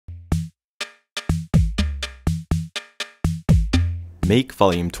Make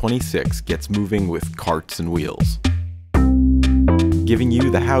Volume 26 gets moving with Karts and Wheels, giving you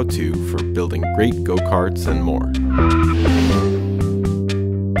the how-to for building great go-karts and more.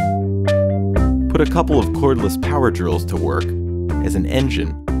 Put a couple of cordless power drills to work as an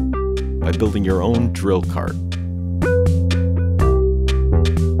engine by building your own drill cart.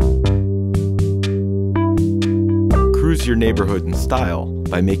 Cruise your neighborhood in style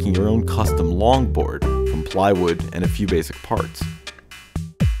by making your own custom longboard from plywood and a few basic parts.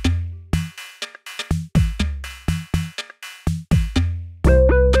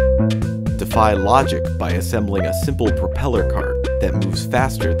 Defy logic by assembling a simple propeller cart that moves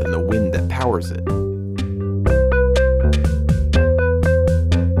faster than the wind that powers it.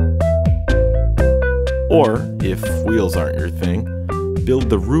 Or, if wheels aren't your thing, build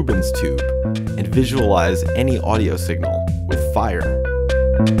the Rubens tube and visualize any audio signal with fire.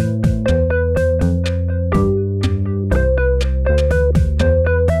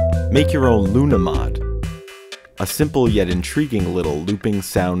 Make your own Luna mod, a simple yet intriguing little looping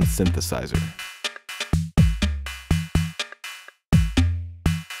sound synthesizer.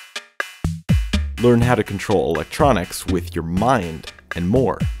 Learn how to control electronics with your mind and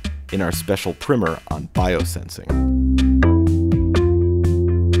more in our special primer on biosensing.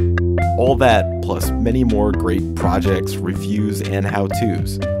 All that, plus many more great projects, reviews, and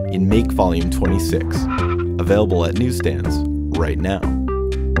how-tos in Make Volume 26, available at newsstands right now.